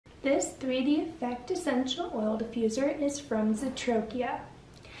This 3D Effect Essential Oil Diffuser is from SZTROKIA.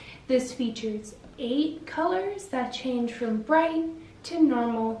 This features 8 colors that change from bright to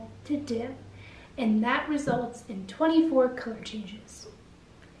normal to dim, and that results in 24 color changes.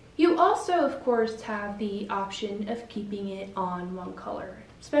 You also, of course, have the option of keeping it on one color,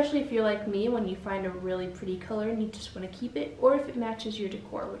 especially if you're like me when you find a really pretty color and you just want to keep it, or if it matches your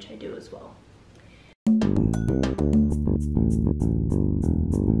decor, which I do as well.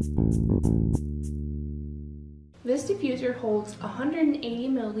 This diffuser holds 180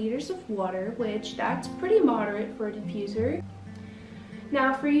 milliliters of water, which that's pretty moderate for a diffuser.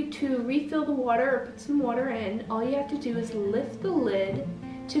 Now for you to refill the water or put some water in, all you have to do is lift the lid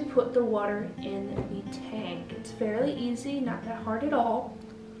to put the water in the tank. It's fairly easy, not that hard at all.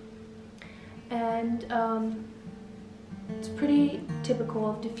 And it's pretty typical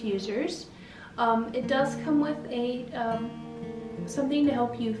of diffusers. It does come with a something to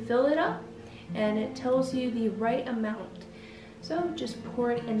help you fill it up, and it tells you the right amount. So just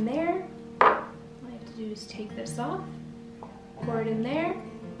pour it in there. All I have to do is take this off, pour it in there,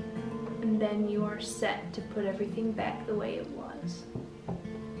 and then you are set to put everything back the way it was.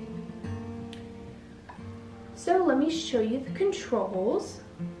 So let me show you the controls.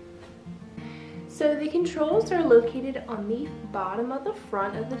 So the controls are located on the bottom of the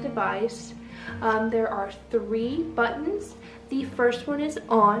front of the device. There are 3 buttons. The first one is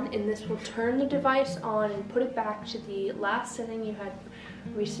on, and this will turn the device on and put it back to the last setting you had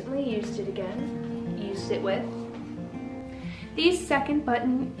recently used it with. The second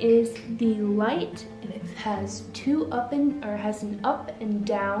button is the light, and it has an up and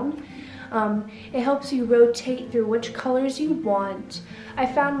down. It helps you rotate through which colors you want. I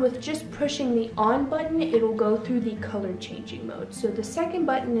found with just pushing the on button, it'll go through the color changing mode. So the second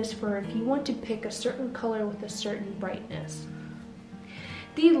button is for if you want to pick a certain color with a certain brightness.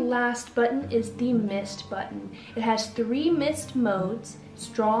 The last button is the mist button. It has 3 mist modes: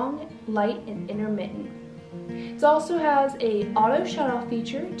 strong, light, and intermittent. It also has a auto shut-off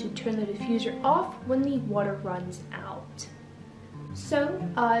feature to turn the diffuser off when the water runs out. So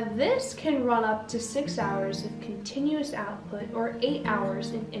this can run up to 6 hours of continuous output or 8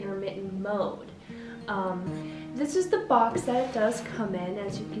 hours in intermittent mode. This is the box that it does come in.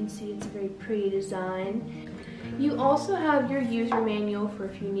 As you can see, it's a very pretty design. You also have your user manual for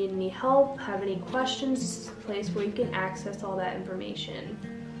if you need any help, have any questions. This is a place where you can access all that information.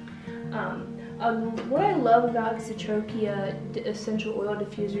 What I love about SZTROKIA Essential Oil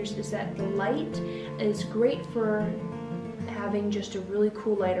Diffusers is that the light is great for having just a really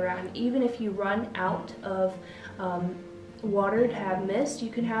cool light around. Even if you run out of water to have mist, you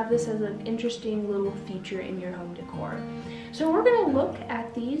can have this as an interesting little feature in your home decor. So we're going to look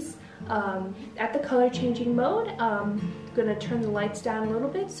at these at the color changing mode. I'm going to turn the lights down a little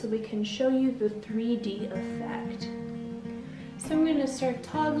bit so we can show you the 3D effect. So I'm going to start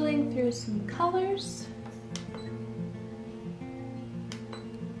toggling through some colors.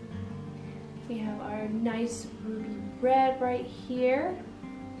 We have our nice ruby red right here,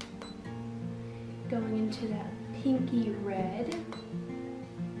 going into that pinky red.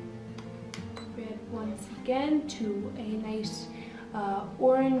 Red once again to a nice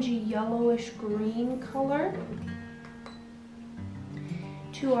orangey yellowish green color.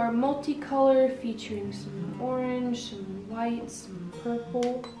 To our multicolor featuring some orange, some white, some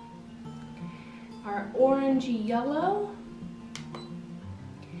purple. Our orangey yellow.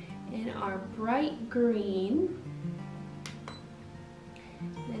 And our bright green.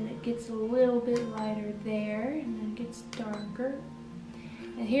 Then it gets a little bit lighter there, and then it gets darker.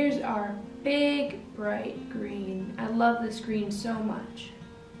 And here's our big bright green. I love this green so much.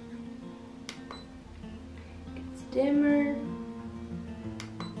 It gets dimmer.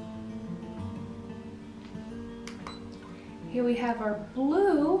 Here we have our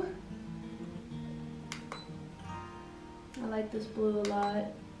blue. I like this blue a lot.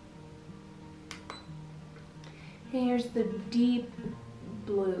 And here's the deep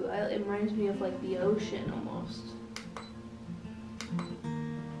blue. It reminds me of like the ocean almost.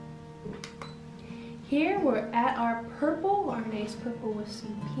 Here we're at our purple, our nice purple with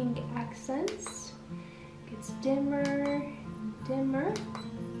some pink accents. It gets dimmer and dimmer.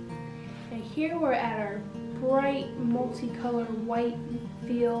 And here we're at our bright multicolor white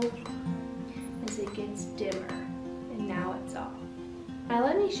field as it gets dimmer. And now it's off. Now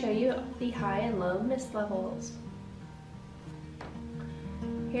let me show you the high and low mist levels.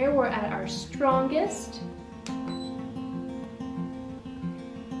 Here we're at our strongest, and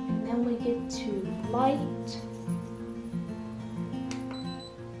then we get to light,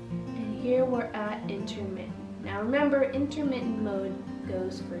 and here we're at intermittent. Now remember, intermittent mode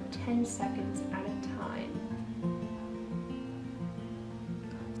goes for 10 seconds at a time.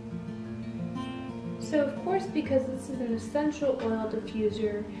 So of course, because this is an essential oil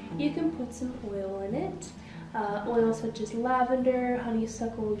diffuser, you can put some oil in it. Oils such as lavender,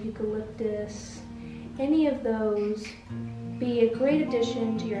 honeysuckle, eucalyptus, any of those be a great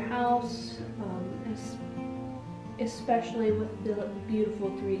addition to your house, especially with the beautiful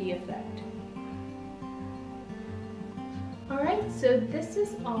 3D effect. Alright, so this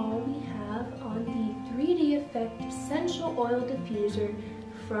is all we have on the 3D Effect Essential Oil Diffuser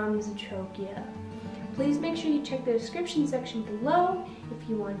from SZTROKIA. Please make sure you check the description section below if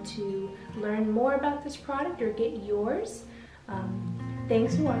you want to learn more about this product or get yours.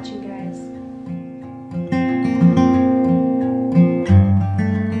 Thanks for watching, guys.